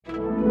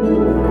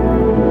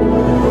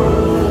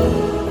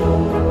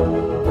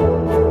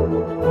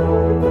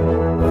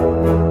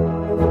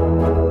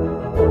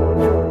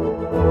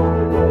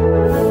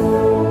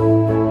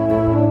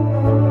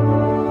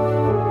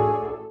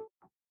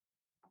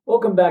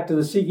back to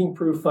the Seeking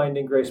Proof,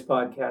 Finding Grace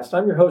podcast.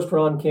 I'm your host,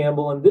 Ron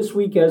Campbell, and this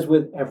week, as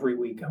with every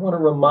week, I want to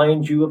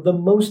remind you of the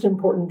most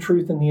important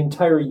truth in the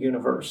entire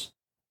universe.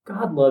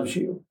 God loves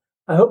you.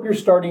 I hope you're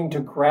starting to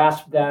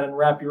grasp that and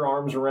wrap your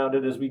arms around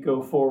it as we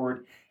go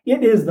forward.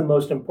 It is the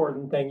most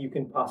important thing you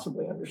can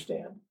possibly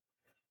understand.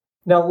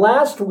 Now,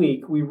 last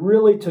week, we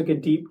really took a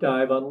deep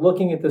dive on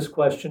looking at this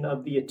question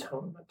of the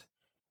atonement.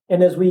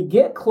 And as we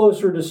get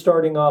closer to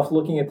starting off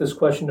looking at this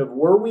question of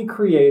were we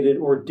created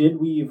or did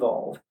we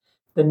evolve,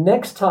 the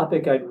next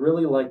topic I'd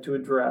really like to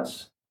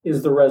address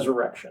is the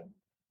resurrection.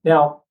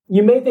 Now,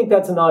 you may think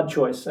that's an odd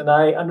choice, and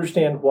I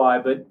understand why,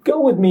 but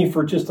go with me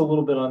for just a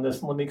little bit on this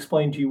and let me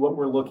explain to you what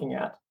we're looking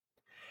at.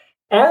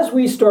 As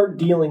we start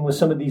dealing with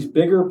some of these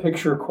bigger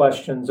picture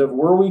questions of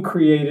were we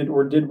created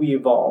or did we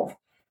evolve,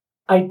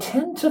 I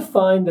tend to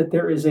find that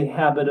there is a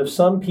habit of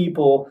some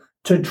people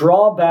to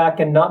draw back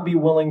and not be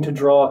willing to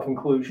draw a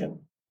conclusion.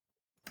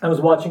 I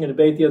was watching a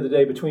debate the other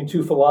day between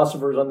two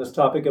philosophers on this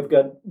topic of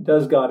God,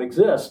 does God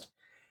exist?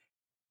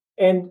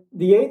 And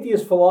the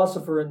atheist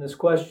philosopher in this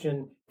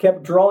question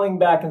kept drawing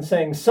back and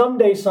saying,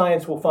 someday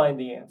science will find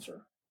the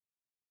answer.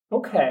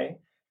 Okay.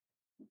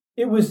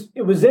 It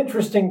was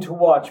interesting to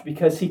watch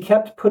because he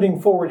kept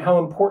putting forward how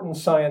important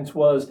science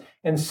was,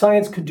 and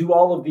science could do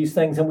all of these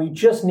things, and we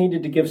just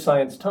needed to give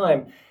science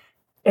time.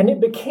 And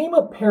it became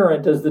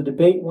apparent as the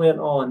debate went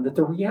on that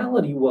the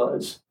reality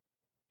was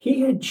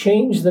he had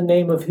changed the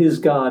name of his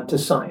God to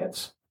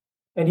science,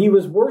 and he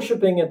was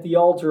worshiping at the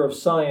altar of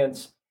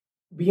science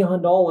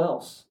beyond all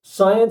else.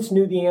 Science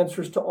knew the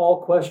answers to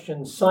all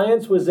questions.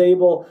 Science was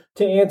able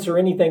to answer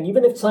anything.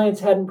 Even if science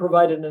hadn't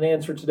provided an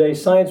answer today,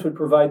 science would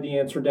provide the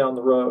answer down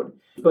the road.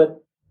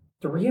 But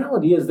the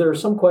reality is there are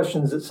some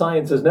questions that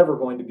science is never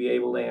going to be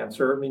able to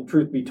answer. I mean,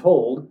 truth be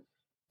told,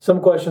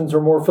 some questions are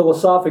more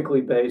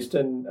philosophically based.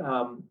 And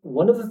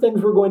one of the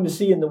things we're going to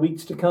see in the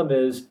weeks to come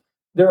is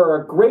there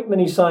are a great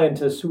many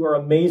scientists who are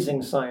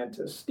amazing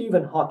scientists.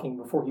 Stephen Hawking,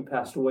 before he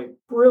passed away,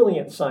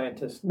 brilliant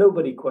scientist,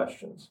 nobody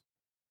questions.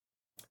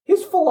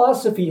 His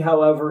philosophy,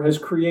 however, has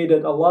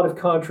created a lot of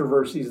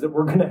controversies that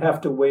we're going to have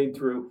to wade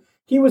through.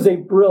 He was a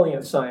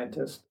brilliant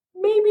scientist,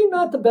 maybe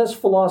not the best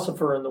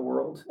philosopher in the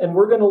world. And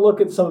we're going to look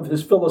at some of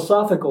his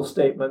philosophical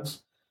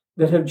statements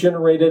that have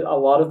generated a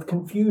lot of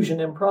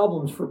confusion and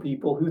problems for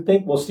people who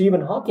think, well,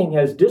 Stephen Hawking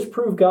has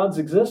disproved God's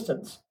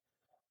existence.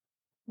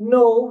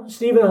 No,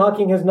 Stephen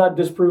Hawking has not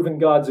disproven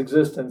God's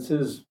existence.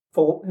 His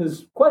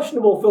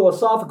questionable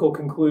philosophical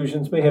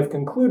conclusions may have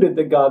concluded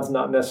that God's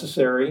not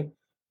necessary.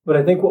 But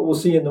I think what we'll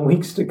see in the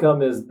weeks to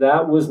come is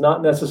that was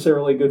not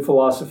necessarily good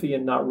philosophy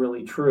and not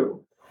really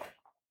true.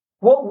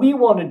 What we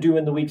want to do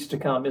in the weeks to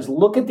come is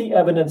look at the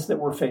evidence that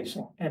we're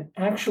facing and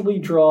actually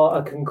draw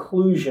a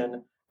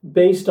conclusion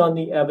based on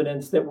the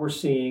evidence that we're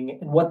seeing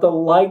and what the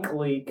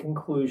likely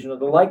conclusion or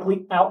the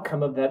likely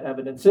outcome of that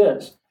evidence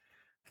is.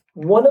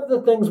 One of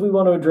the things we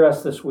want to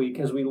address this week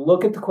as we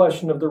look at the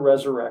question of the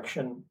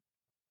resurrection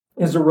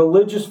is a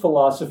religious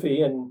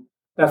philosophy, and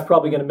that's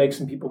probably going to make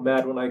some people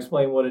mad when I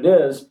explain what it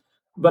is.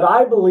 But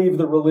I believe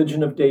the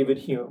religion of David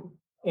Hume.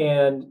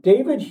 And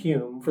David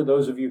Hume, for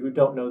those of you who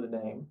don't know the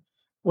name,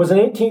 was an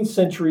 18th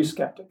century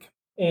skeptic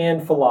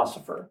and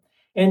philosopher.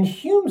 And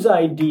Hume's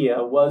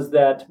idea was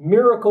that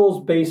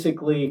miracles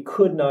basically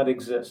could not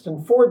exist.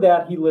 And for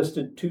that, he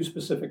listed two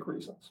specific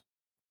reasons.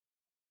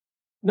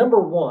 Number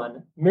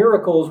one,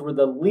 miracles were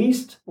the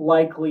least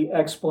likely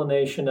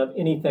explanation of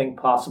anything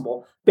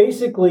possible.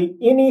 Basically,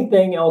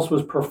 anything else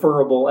was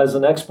preferable as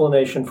an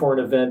explanation for an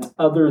event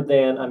other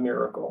than a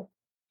miracle.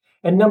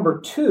 And number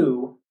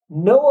two,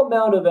 no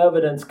amount of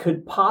evidence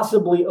could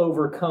possibly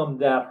overcome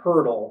that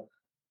hurdle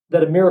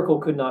that a miracle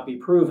could not be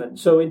proven.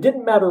 So it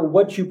didn't matter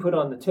what you put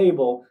on the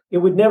table, it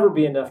would never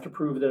be enough to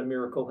prove that a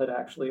miracle had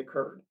actually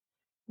occurred.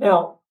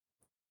 Now,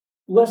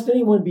 lest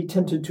anyone be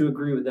tempted to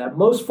agree with that,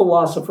 most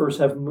philosophers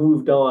have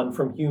moved on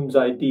from Hume's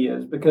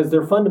ideas because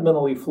they're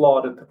fundamentally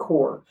flawed at the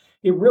core.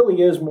 It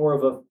really is more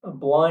of a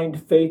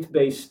blind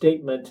faith-based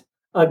statement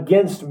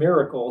against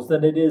miracles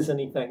than it is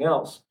anything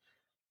else.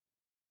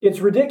 It's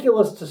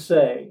ridiculous to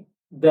say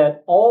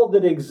that all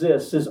that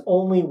exists is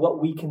only what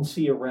we can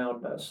see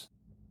around us.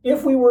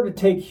 If we were to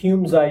take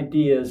Hume's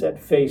ideas at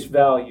face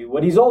value,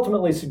 what he's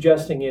ultimately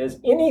suggesting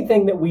is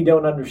anything that we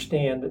don't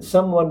understand that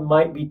someone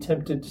might be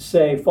tempted to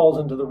say falls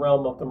into the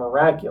realm of the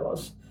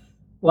miraculous.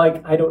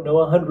 Like,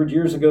 100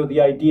 years ago,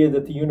 the idea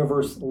that the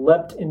universe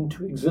leapt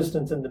into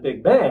existence in the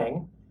Big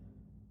Bang,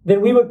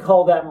 then we would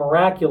call that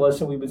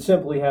miraculous and we would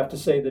simply have to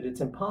say that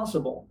it's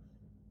impossible.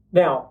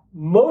 Now,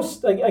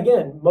 most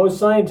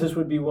scientists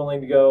would be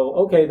willing to go,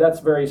 okay, that's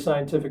a very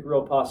scientific,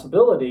 real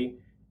possibility,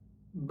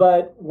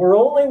 but we're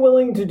only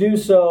willing to do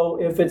so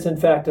if it's in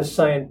fact a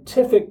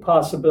scientific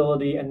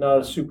possibility and not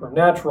a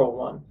supernatural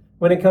one.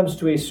 When it comes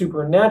to a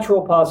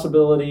supernatural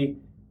possibility,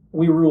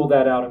 we rule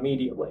that out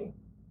immediately.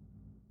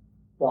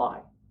 Why?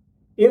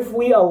 If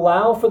we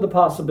allow for the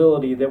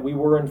possibility that we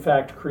were in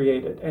fact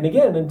created, and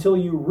again, until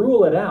you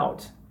rule it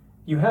out,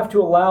 you have to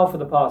allow for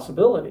the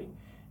possibility.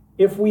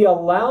 If we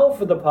allow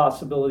for the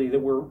possibility that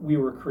we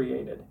were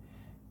created,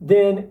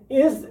 then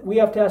we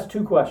have to ask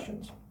two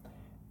questions.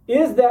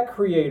 Is that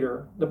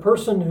creator, the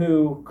person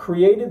who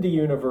created the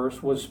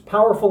universe, was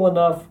powerful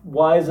enough,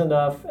 wise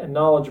enough, and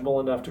knowledgeable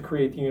enough to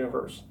create the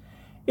universe?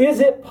 Is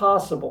it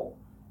possible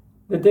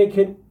that they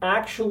could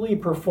actually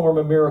perform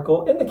a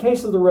miracle? In the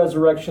case of the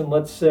resurrection,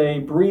 let's say,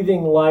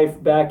 breathing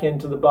life back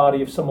into the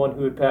body of someone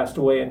who had passed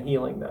away and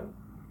healing them.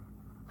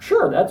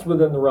 Sure, that's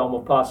within the realm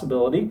of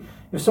possibility.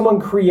 If someone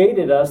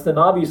created us, then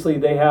obviously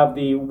they have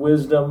the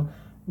wisdom,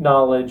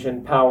 knowledge,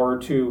 and power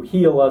to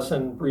heal us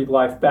and breathe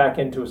life back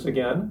into us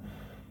again.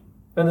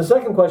 And the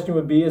second question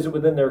would be, is it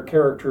within their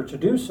character to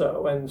do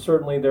so? And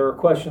certainly there are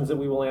questions that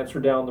we will answer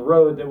down the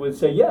road that would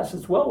say, yes,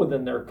 it's well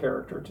within their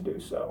character to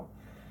do so.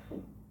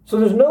 So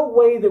there's no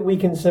way that we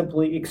can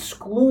simply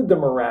exclude the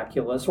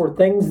miraculous or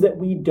things that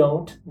we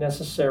don't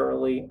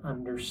necessarily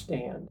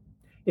understand.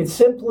 It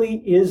simply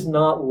is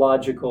not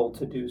logical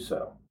to do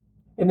so.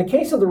 In the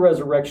case of the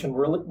resurrection,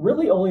 we're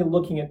really only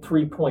looking at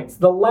 3 points.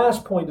 The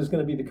last point is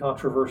going to be the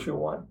controversial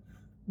one.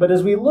 But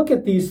as we look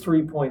at these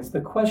 3 points,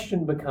 the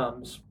question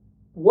becomes,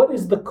 what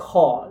is the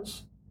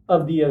cause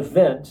of the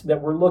event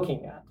that we're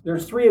looking at?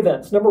 There's 3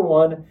 events. Number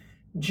 1,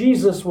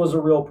 Jesus was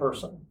a real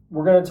person.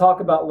 We're going to talk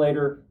about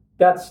later.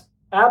 That's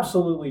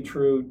absolutely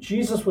true.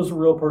 Jesus was a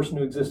real person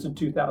who existed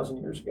 2,000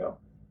 years ago.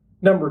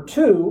 Number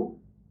 2,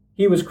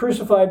 he was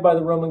crucified by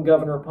the Roman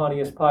governor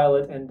Pontius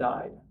Pilate and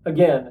died.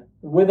 Again,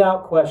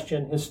 without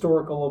question,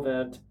 historical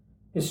event.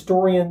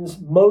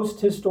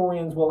 Most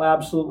historians will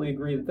absolutely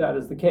agree that that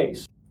is the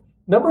case.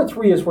 Number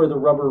 3 is where the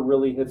rubber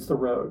really hits the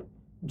road.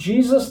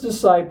 Jesus'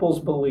 disciples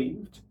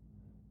believed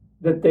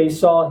that they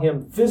saw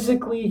him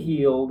physically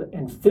healed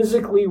and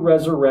physically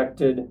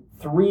resurrected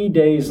 3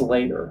 days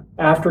later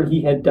after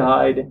he had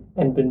died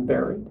and been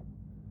buried.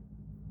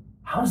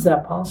 How is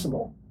that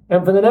possible?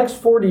 And for the next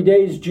 40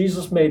 days,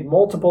 Jesus made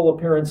multiple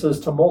appearances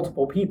to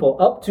multiple people,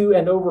 up to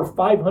and over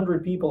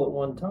 500 people at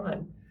one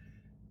time.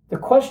 The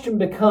question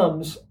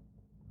becomes,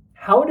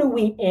 how do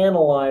we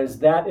analyze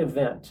that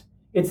event?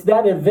 It's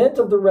that event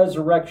of the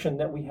resurrection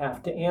that we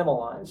have to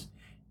analyze.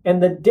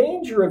 And the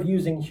danger of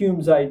using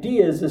Hume's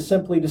ideas is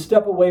simply to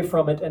step away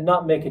from it and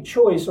not make a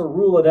choice or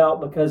rule it out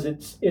because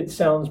it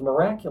sounds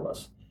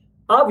miraculous.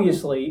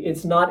 Obviously,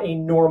 it's not a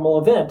normal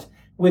event.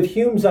 With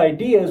Hume's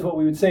ideas, what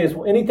we would say is,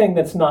 well, anything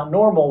that's not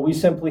normal, we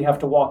simply have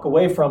to walk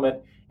away from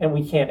it and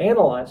we can't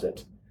analyze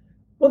it.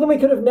 Well, then we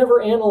could have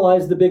never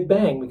analyzed the Big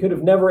Bang. We could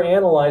have never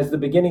analyzed the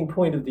beginning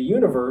point of the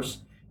universe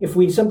if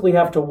we simply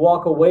have to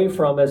walk away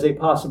from as a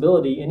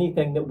possibility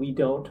anything that we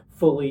don't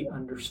fully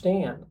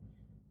understand.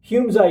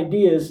 Hume's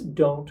ideas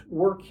don't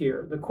work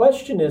here. The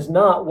question is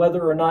not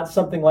whether or not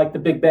something like the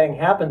Big Bang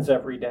happens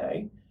every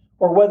day,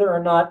 or whether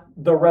or not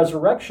the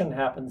resurrection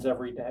happens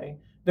every day.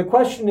 The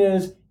question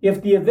is,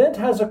 if the event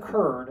has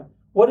occurred,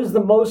 what is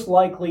the most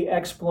likely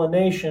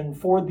explanation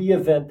for the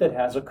event that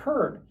has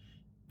occurred?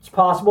 It's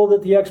possible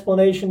that the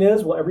explanation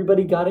is, well,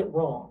 everybody got it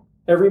wrong.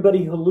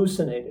 Everybody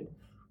hallucinated.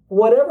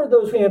 Whatever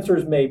those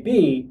answers may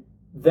be,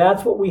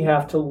 that's what we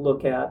have to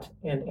look at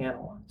and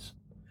analyze.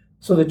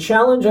 So the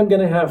challenge I'm going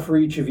to have for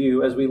each of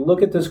you as we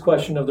look at this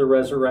question of the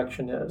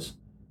resurrection is,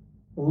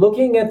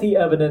 looking at the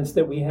evidence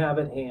that we have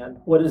at hand,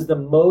 what is the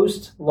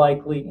most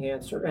likely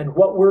answer? And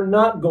what we're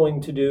not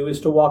going to do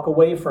is to walk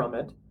away from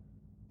it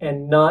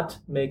and not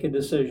make a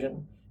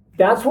decision.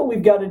 That's what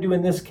we've got to do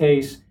in this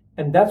case,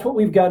 and that's what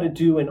we've got to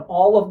do in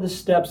all of the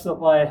steps that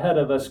lie ahead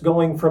of us,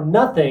 going from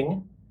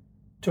nothing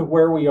to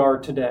where we are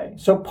today.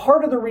 So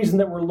part of the reason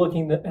that we're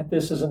looking at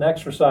this as an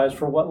exercise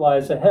for what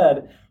lies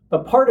ahead,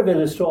 but part of it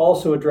is to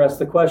also address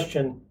the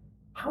question,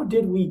 how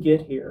did we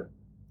get here?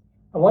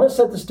 I want to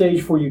set the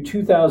stage for you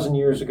 2,000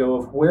 years ago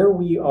of where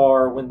we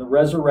are when the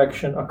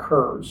resurrection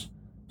occurs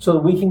so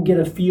that we can get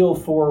a feel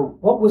for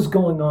what was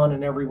going on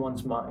in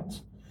everyone's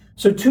minds.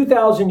 So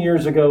 2,000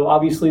 years ago,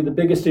 obviously the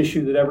biggest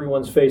issue that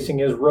everyone's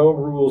facing is Rome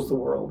rules the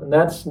world. And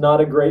that's not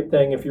a great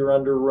thing if you're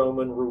under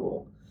Roman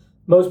rule.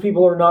 Most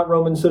people are not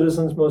Roman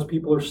citizens. Most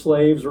people are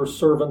slaves or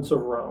servants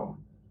of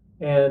Rome.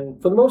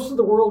 And for most of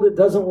the world, it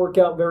doesn't work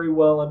out very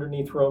well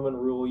underneath Roman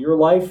rule. Your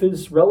life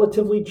is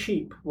relatively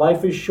cheap.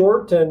 Life is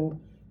short, and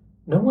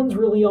no one's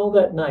really all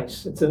that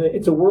nice. It's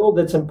a world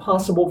that's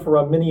impossible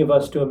for many of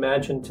us to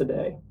imagine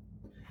today.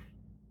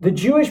 The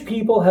Jewish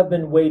people have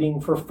been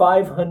waiting for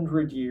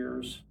 500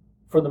 years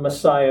for the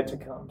Messiah to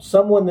come,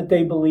 someone that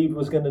they believed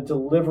was going to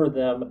deliver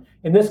them,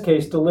 in this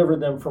case, deliver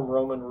them from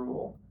Roman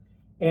rule.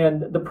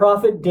 And the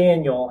prophet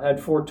Daniel had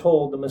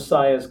foretold the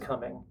Messiah's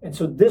coming. And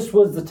so this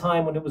was the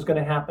time when it was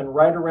going to happen,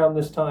 right around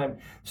this time.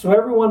 So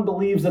everyone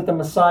believes that the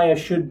Messiah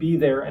should be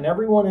there, and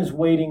everyone is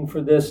waiting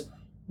for this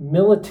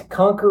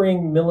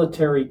conquering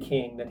military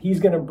king, that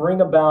he's going to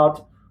bring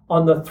about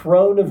on the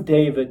throne of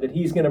David, that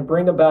he's going to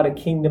bring about a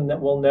kingdom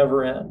that will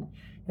never end.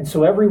 And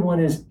so everyone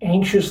has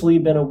anxiously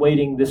been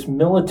awaiting this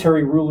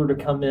military ruler to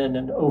come in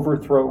and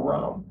overthrow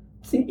Rome.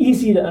 It's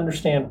easy to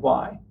understand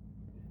why.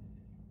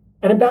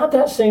 And about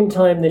that same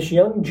time, this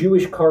young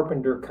Jewish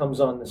carpenter comes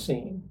on the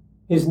scene.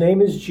 His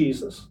name is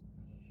Jesus.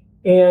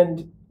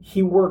 And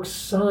he works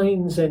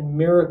signs and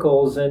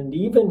miracles, and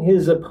even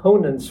his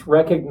opponents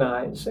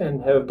recognize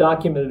and have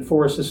documented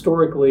for us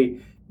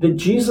historically that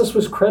Jesus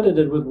was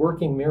credited with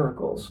working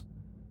miracles.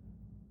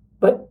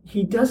 But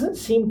he doesn't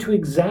seem to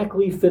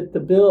exactly fit the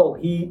bill.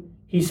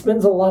 He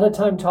spends a lot of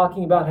time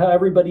talking about how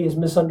everybody has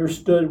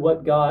misunderstood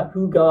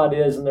who God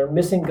is, and they're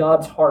missing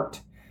God's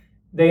heart.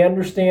 They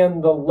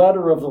understand the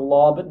letter of the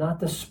law, but not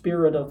the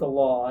spirit of the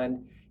law.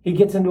 And he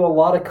gets into a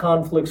lot of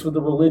conflicts with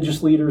the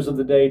religious leaders of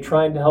the day,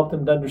 trying to help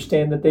them to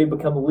understand that they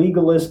become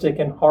legalistic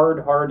and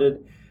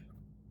hard-hearted.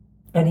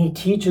 And he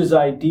teaches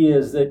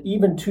ideas that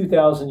even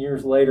 2,000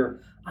 years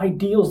later,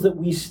 ideals that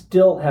we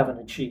still haven't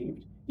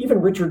achieved.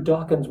 Even Richard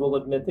Dawkins will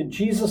admit that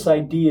Jesus'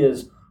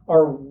 ideas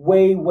are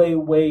way, way,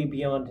 way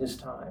beyond his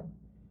time.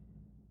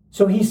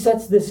 So he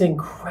sets this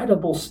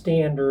incredible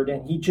standard,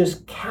 and he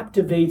just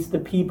captivates the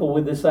people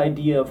with this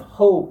idea of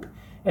hope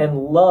and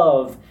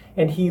love.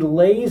 And he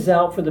lays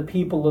out for the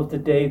people of the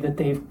day that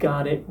they've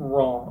got it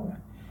wrong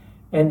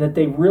and that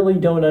they really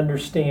don't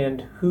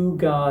understand who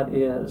God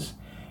is.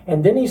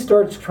 And then he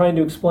starts trying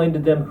to explain to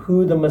them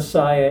who the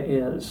Messiah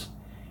is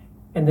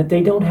and that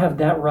they don't have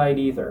that right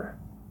either.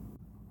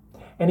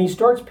 And he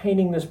starts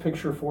painting this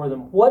picture for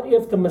them. What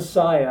if the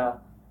Messiah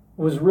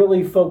was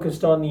really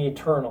focused on the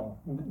eternal?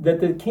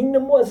 That the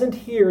kingdom wasn't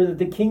here, that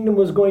the kingdom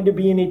was going to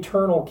be an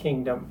eternal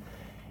kingdom.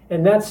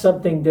 And that's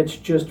something that's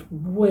just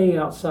way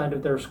outside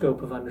of their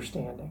scope of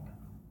understanding.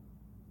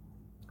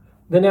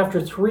 Then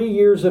after 3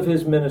 years of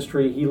his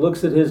ministry, he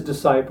looks at his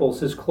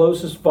disciples, his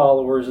closest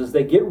followers, as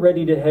they get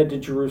ready to head to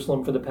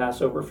Jerusalem for the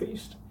Passover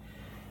feast.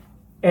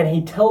 And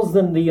he tells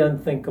them the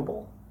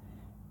unthinkable,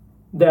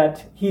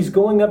 that he's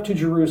going up to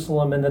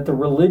Jerusalem and that the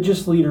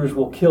religious leaders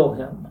will kill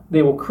him.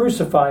 They will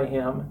crucify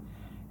him,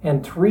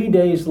 and 3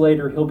 days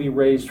later he'll be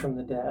raised from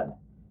the dead.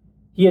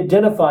 He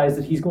identifies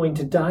that he's going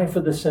to die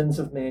for the sins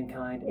of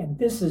mankind, and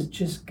this has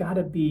just got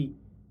to be,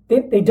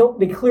 they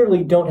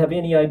clearly don't have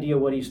any idea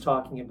what he's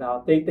talking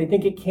about. They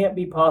think it can't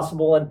be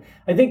possible, and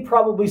I think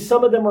probably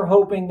some of them are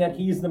hoping that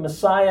he's the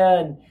Messiah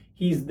and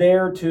he's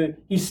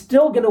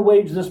still going to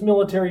wage this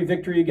military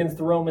victory against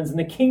the Romans, and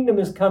the kingdom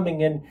is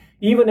coming. And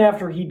even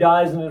after he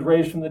dies and is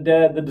raised from the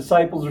dead, the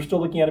disciples are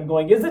still looking at him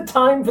going, is it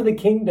time for the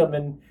kingdom?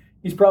 And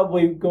he's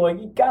probably going,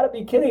 you got to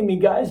be kidding me,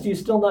 guys. Do you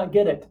still not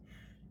get it?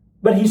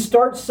 But he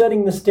starts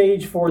setting the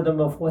stage for them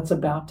of what's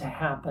about to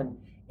happen.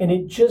 And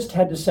it just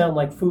had to sound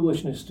like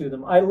foolishness to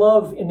them. I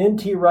love in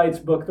N.T. Wright's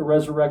book, The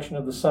Resurrection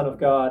of the Son of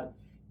God,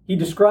 he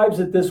describes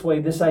it this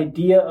way, this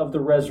idea of the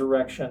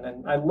resurrection.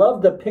 And I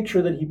love the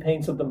picture that he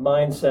paints of the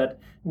mindset,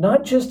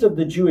 not just of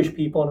the Jewish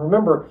people. And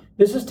remember,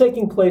 this is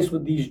taking place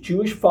with these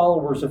Jewish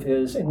followers of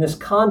his in this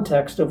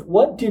context of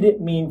what did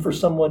it mean for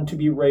someone to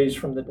be raised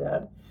from the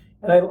dead.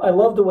 And I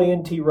love the way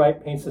N.T.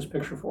 Wright paints this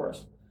picture for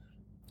us.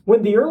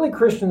 When the early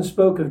Christians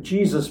spoke of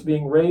Jesus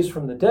being raised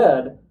from the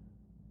dead,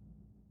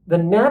 the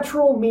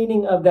natural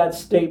meaning of that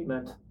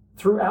statement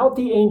throughout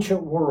the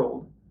ancient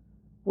world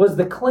was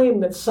the claim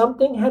that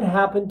something had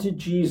happened to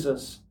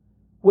Jesus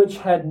which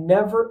had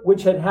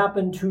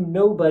happened to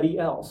nobody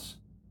else.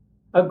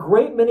 A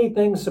great many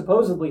things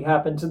supposedly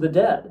happened to the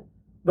dead,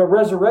 but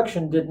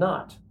resurrection did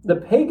not. The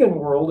pagan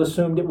world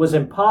assumed it was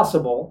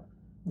impossible.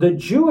 The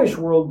Jewish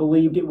world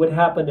believed it would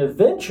happen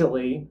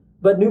eventually,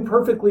 but knew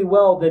perfectly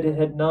well that it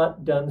had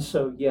not done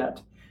so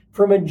yet.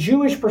 From a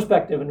Jewish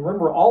perspective, and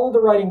remember all of the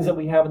writings that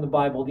we have in the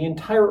Bible, the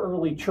entire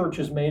early church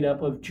is made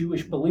up of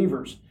Jewish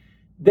believers.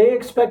 They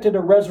expected a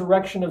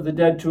resurrection of the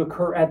dead to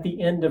occur at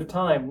the end of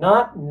time,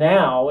 not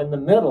now in the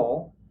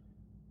middle,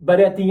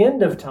 but at the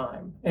end of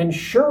time. And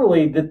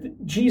surely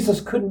that Jesus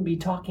couldn't be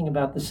talking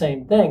about the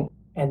same thing.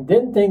 And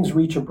then things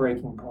reach a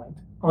breaking point.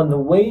 On the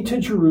way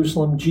to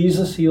Jerusalem,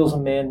 Jesus heals a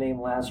man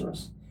named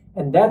Lazarus.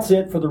 And that's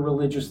it for the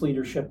religious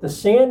leadership. The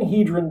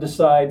Sanhedrin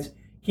decides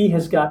he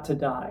has got to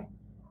die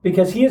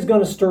because he is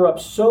going to stir up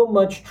so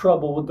much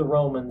trouble with the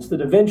Romans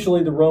that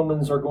eventually the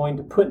Romans are going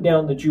to put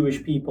down the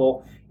Jewish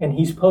people, and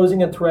he's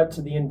posing a threat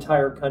to the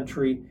entire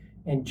country,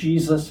 and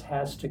Jesus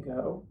has to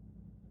go.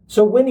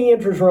 So when he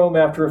enters Rome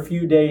after a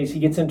few days, he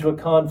gets into a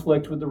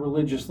conflict with the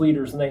religious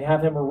leaders, and they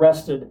have him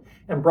arrested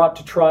and brought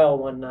to trial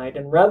one night.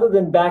 And rather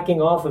than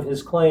backing off of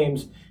his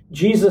claims,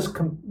 Jesus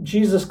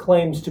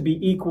claims to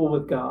be equal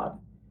with God.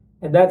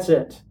 And that's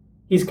it.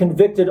 He's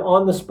convicted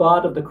on the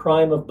spot of the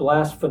crime of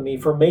blasphemy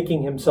for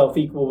making himself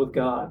equal with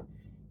God.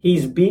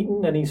 He's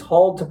beaten and he's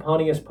hauled to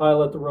Pontius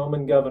Pilate, the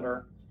Roman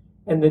governor.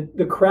 And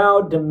the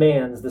crowd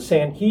demands, the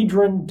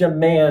Sanhedrin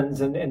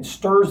demands and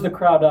stirs the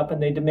crowd up,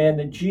 and they demand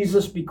that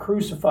Jesus be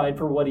crucified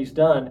for what he's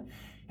done.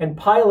 And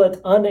Pilate,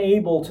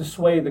 unable to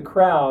sway the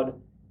crowd,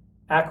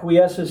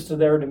 acquiesces to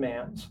their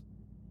demands.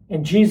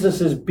 And Jesus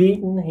is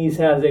beaten. He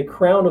has a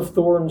crown of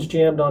thorns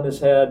jammed on his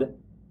head.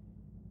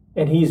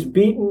 And he's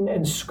beaten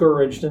and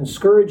scourged. And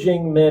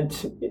scourging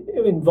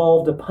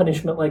involved a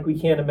punishment like we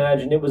can't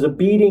imagine. It was a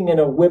beating and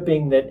a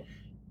whipping that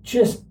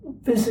just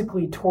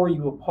physically tore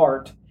you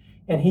apart.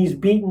 And he's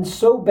beaten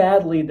so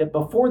badly that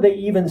before they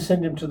even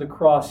send him to the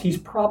cross, he's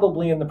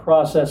probably in the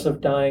process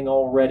of dying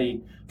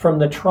already from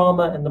the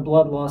trauma and the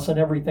blood loss and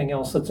everything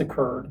else that's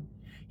occurred.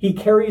 He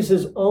carries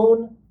his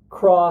own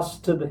cross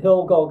to the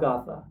hill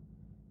Golgotha.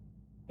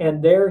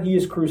 And there he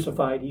is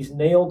crucified. He's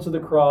nailed to the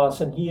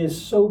cross, and he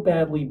is so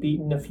badly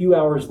beaten. A few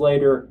hours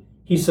later,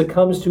 he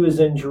succumbs to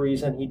his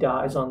injuries, and he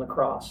dies on the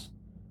cross.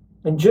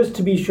 And just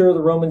to be sure, the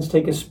Romans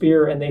take a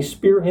spear, and they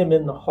spear him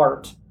in the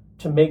heart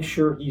to make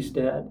sure he's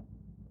dead.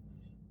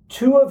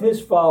 Two of his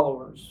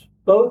followers,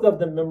 both of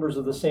them members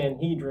of the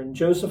Sanhedrin,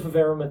 Joseph of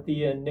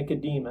Arimathea and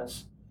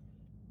Nicodemus,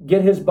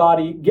 get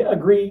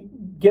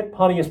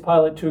Pontius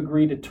Pilate to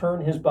agree to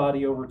turn his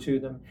body over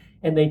to them.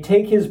 And they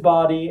take his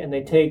body and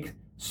they take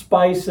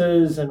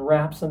spices and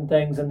wraps and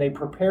things, and they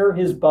prepare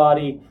his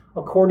body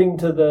according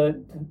to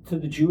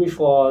the Jewish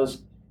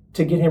laws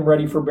to get him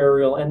ready for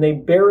burial. And they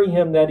bury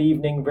him that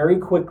evening very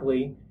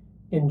quickly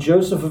in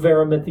Joseph of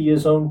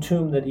Arimathea's own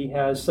tomb that he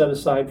has set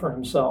aside for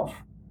himself.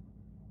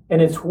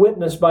 And it's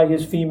witnessed by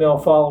his female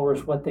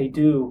followers what they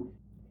do.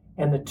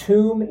 And the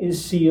tomb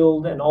is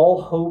sealed and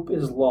all hope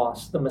is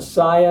lost. The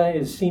Messiah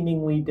is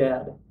seemingly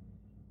dead.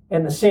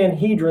 And the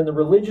Sanhedrin, the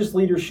religious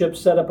leadership,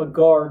 set up a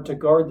guard to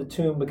guard the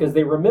tomb because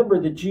they remember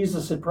that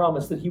Jesus had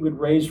promised that he would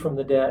raise from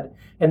the dead.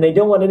 And they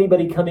don't want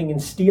anybody coming and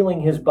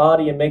stealing his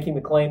body and making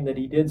the claim that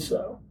he did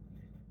so.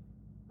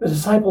 The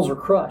disciples are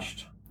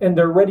crushed, and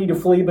they're ready to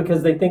flee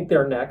because they think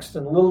they're next.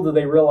 And little do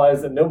they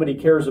realize that nobody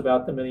cares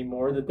about them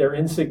anymore, that they're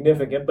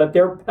insignificant, but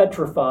they're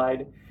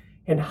petrified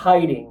and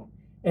hiding.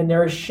 And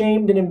they're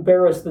ashamed and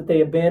embarrassed that they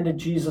abandoned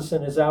Jesus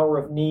in his hour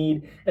of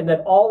need, and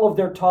that all of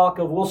their talk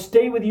of, "We'll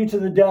stay with you to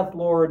the death,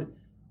 Lord,"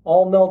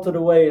 all melted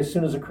away as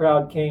soon as a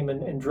crowd came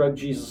and dragged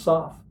Jesus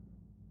off.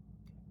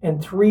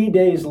 And 3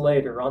 days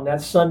later, on that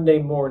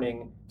Sunday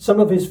morning, some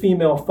of his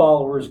female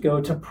followers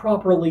go to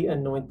properly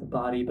anoint the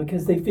body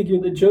because they figure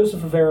that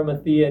Joseph of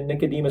Arimathea and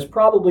Nicodemus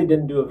probably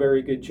didn't do a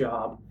very good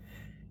job.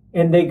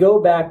 And they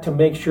go back to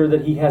make sure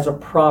that he has a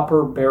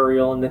proper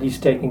burial and that he's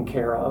taken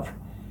care of.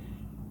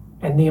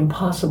 And the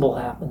impossible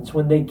happens.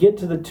 When they get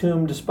to the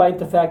tomb, despite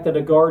the fact that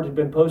a guard had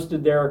been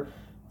posted there,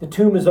 the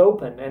tomb is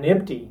open and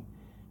empty.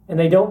 And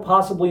they don't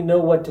possibly know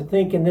what to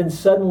think. And then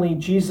suddenly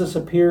Jesus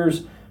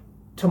appears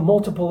to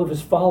multiple of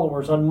his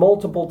followers on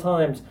multiple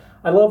times.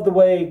 I love the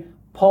way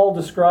Paul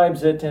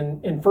describes it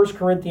in 1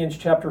 Corinthians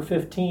chapter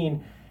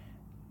 15.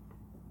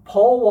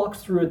 Paul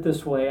walks through it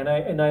this way,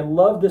 and I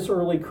love this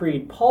early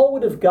creed. Paul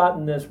would have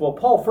gotten this,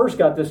 Paul first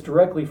got this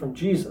directly from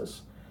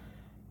Jesus.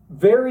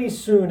 Very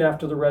soon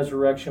after the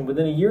resurrection,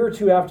 within a year or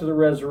two after the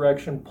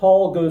resurrection,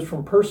 Paul goes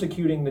from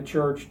persecuting the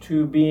church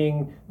to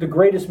being the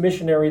greatest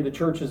missionary the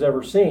church has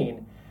ever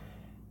seen.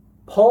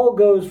 Paul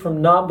goes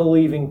from not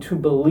believing to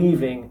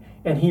believing,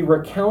 and he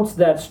recounts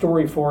that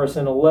story for us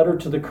in a letter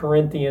to the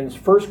Corinthians,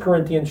 1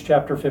 Corinthians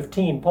chapter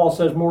 15. Paul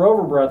says,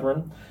 "Moreover,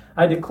 brethren,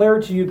 I declare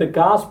to you the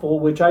gospel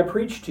which I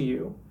preached to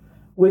you,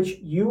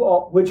 which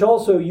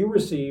also you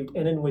received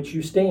and in which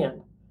you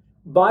stand,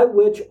 by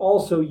which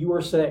also you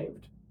are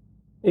saved.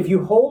 If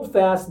you hold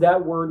fast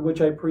that word which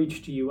I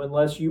preached to you,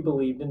 unless you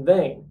believed in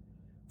vain.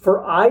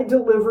 For I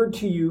delivered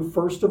to you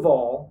first of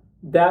all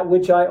that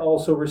which I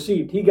also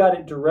received." He got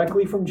it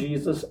directly from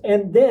Jesus,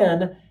 and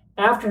then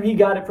after he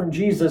got it from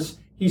Jesus,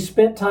 he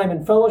spent time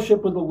in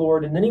fellowship with the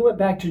Lord, and then he went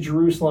back to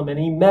Jerusalem, and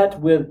he met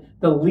with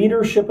the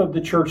leadership of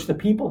the church, the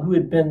people who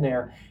had been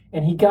there,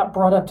 and he got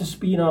brought up to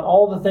speed on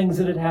all the things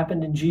that had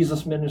happened in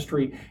Jesus'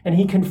 ministry, and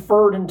he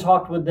conferred and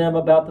talked with them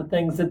about the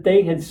things that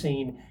they had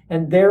seen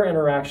and their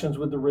interactions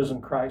with the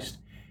risen Christ.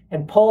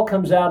 And Paul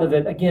comes out of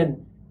it,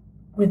 again,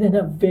 within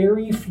a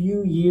very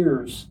few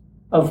years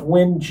of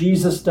when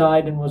Jesus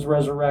died and was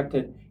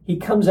resurrected. He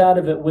comes out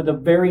of it with a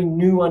very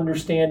new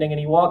understanding, and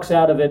he walks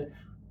out of it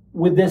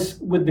with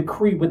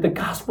the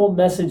gospel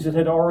message that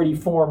had already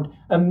formed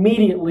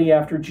immediately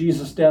after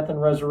Jesus' death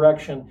and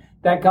resurrection.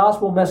 That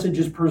gospel message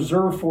is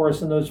preserved for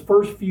us in those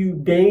first few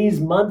days,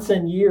 months,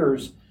 and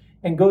years,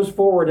 and goes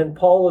forward, and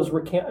Paul is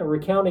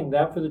recounting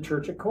that for the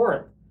church at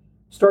Corinth.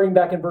 Starting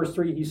back in verse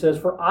 3, he says,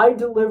 "For I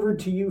delivered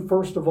to you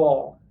first of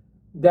all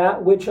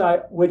that which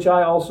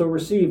I also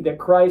received, that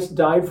Christ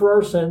died for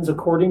our sins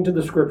according to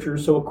the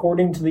Scriptures," so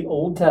according to the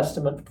Old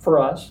Testament for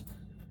us,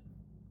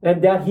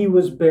 "and that he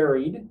was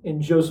buried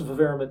in Joseph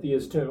of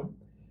Arimathea's tomb,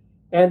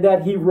 and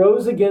that he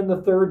rose again the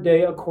third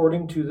day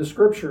according to the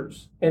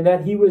Scriptures, and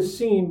that he was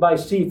seen by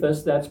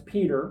Cephas," that's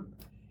Peter,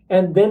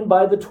 "and then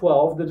by the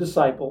 12, the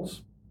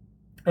disciples,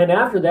 and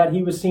after that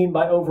he was seen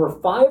by over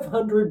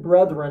 500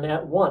 brethren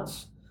at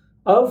once,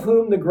 of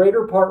whom the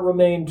greater part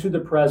remain to the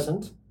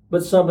present,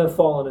 but some have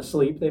fallen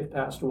asleep," they've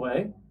passed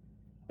away.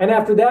 "And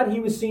after that he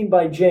was seen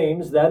by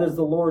James," that is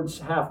the Lord's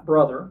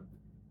half-brother,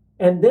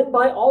 "and then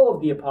by all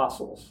of the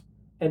apostles.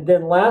 And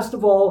then last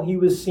of all he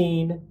was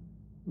seen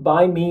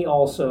by me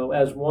also,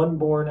 as one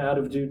born out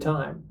of due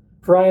time.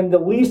 For I am the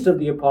least of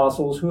the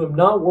apostles, who am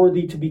not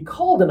worthy to be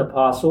called an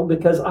apostle,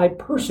 because I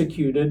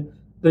persecuted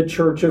the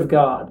church of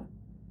God.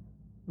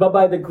 But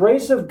by the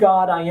grace of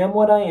God I am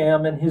what I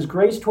am, and his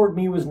grace toward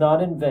me was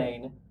not in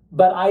vain.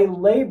 But I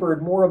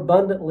labored more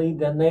abundantly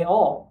than they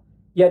all.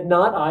 Yet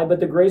not I, but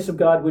the grace of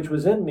God which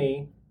was in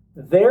me.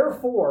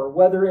 Therefore,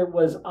 whether it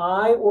was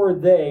I or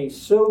they,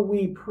 so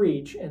we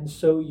preach, and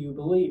so you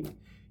believe."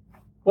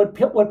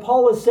 What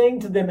Paul is saying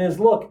to them is,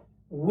 look,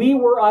 we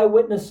were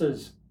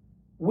eyewitnesses.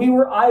 We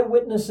were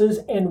eyewitnesses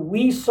and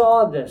we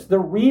saw this. The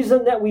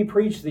reason that we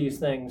preach these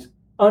things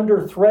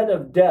under threat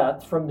of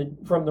death from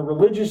the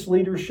religious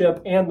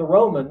leadership and the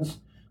Romans,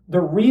 the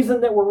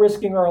reason that we're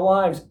risking our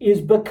lives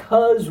is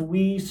because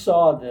we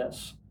saw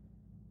this.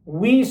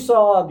 We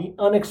saw the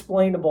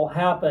unexplainable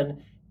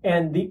happen,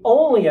 and the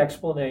only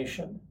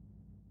explanation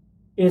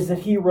is that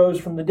he rose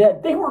from the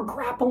dead. They were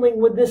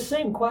grappling with this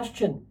same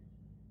question.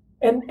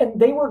 And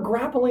they were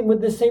grappling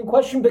with this same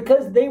question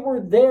because they were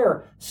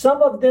there.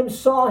 Some of them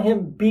saw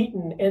him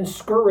beaten and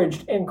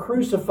scourged and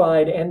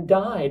crucified and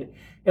died.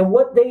 And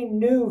what they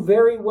knew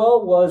very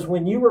well was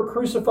when you were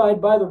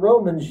crucified by the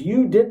Romans,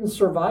 you didn't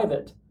survive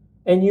it.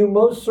 And you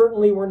most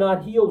certainly were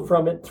not healed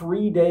from it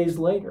 3 days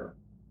later.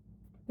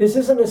 This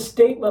isn't a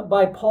statement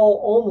by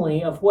Paul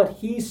only of what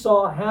he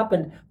saw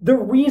happen. The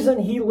reason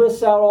he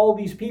lists out all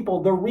these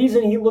people, the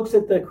reason he looks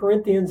at the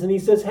Corinthians and he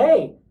says,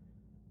 hey,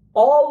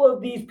 all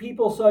of these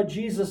people saw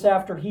Jesus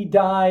after he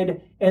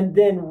died and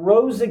then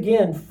rose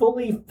again,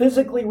 fully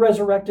physically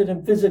resurrected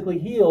and physically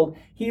healed.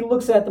 He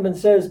looks at them and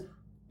says,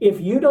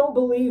 if you don't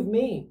believe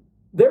me,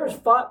 there's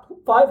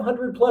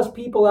 500 plus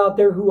people out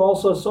there who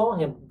also saw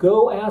him.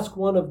 Go ask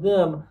one of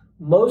them.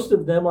 Most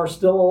of them are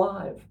still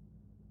alive.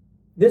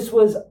 This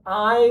was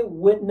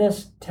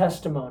eyewitness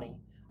testimony.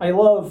 I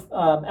love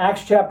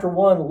Acts chapter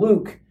 1,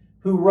 Luke,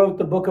 who wrote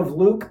the book of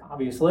Luke,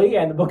 obviously,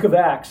 and the book of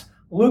Acts.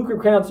 Luke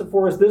recounts it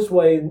for us this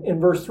way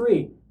in verse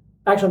 3.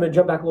 Actually, I'm going to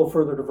jump back a little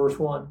further to verse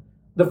 1.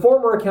 The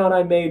former account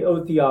I made,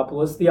 O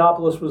Theophilus.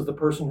 Theophilus was the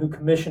person who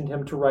commissioned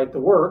him to write the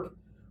work.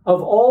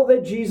 Of all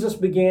that Jesus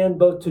began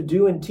both to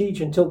do and teach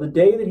until the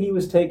day that he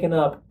was taken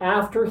up,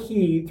 after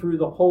he, through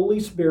the Holy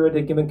Spirit,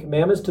 had given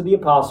commandments to the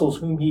apostles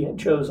whom he had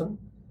chosen,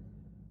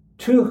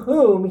 to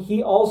whom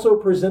he also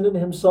presented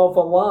himself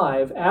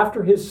alive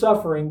after his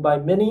suffering by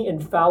many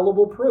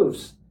infallible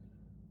proofs,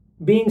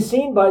 being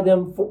seen by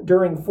them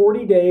during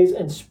 40 days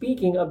and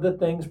speaking of the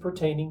things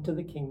pertaining to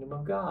the kingdom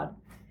of God.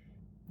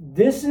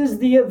 This is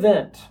the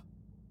event.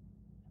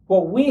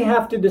 What we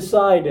have to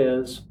decide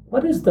is,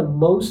 what is the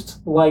most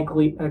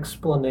likely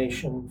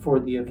explanation for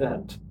the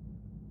event?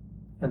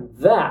 And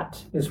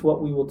that is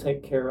what we will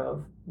take care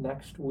of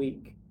next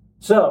week.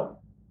 So,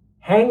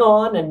 hang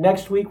on, and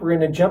next week we're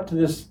going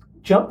to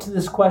jump to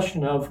this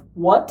question of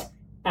what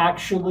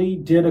actually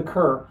did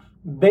occur.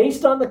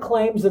 Based on the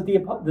claims that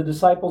the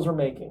disciples are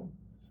making,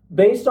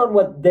 based on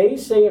what they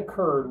say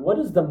occurred, what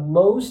is the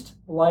most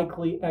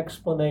likely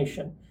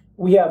explanation?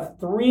 We have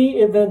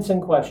 3 events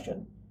in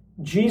question.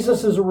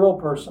 Jesus is a real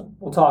person.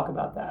 We'll talk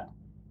about that.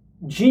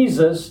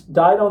 Jesus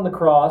died on the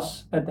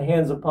cross at the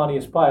hands of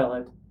Pontius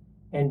Pilate,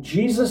 and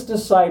Jesus'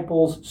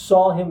 disciples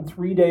saw him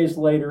 3 days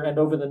later, and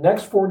over the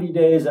next 40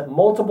 days, at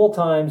multiple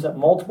times, at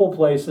multiple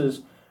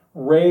places,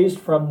 raised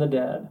from the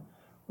dead.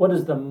 What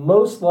is the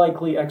most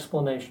likely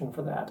explanation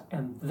for that?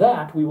 And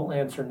that we will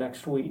answer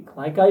next week.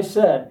 Like I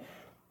said,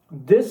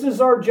 this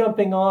is our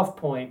jumping off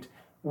point.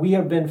 We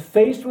have been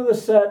faced with a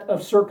set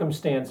of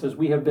circumstances.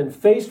 We have been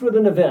faced with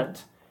an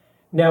event.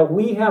 Now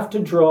we have to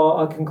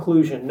draw a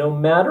conclusion. No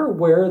matter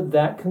where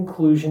that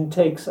conclusion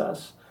takes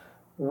us,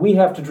 we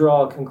have to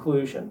draw a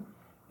conclusion.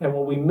 And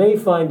what we may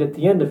find at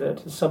the end of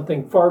it is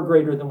something far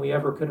greater than we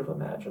ever could have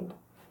imagined.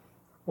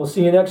 We'll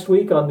see you next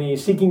week on the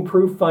Seeking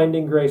Proof,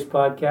 Finding Grace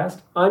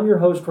podcast. I'm your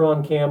host,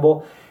 Ron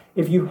Campbell.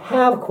 If you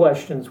have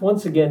questions,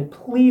 once again,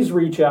 please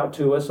reach out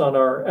to us at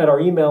our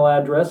email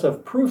address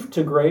of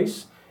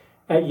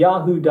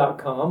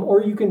prooftogраce@yahoo.com,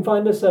 or you can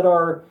find us at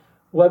our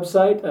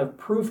website of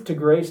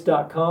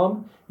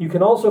prooftograce.com. You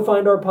can also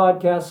find our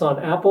podcasts on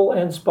Apple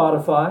and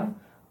Spotify.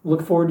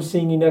 Look forward to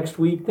seeing you next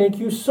week. Thank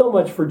you so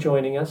much for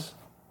joining us.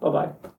 Bye-bye.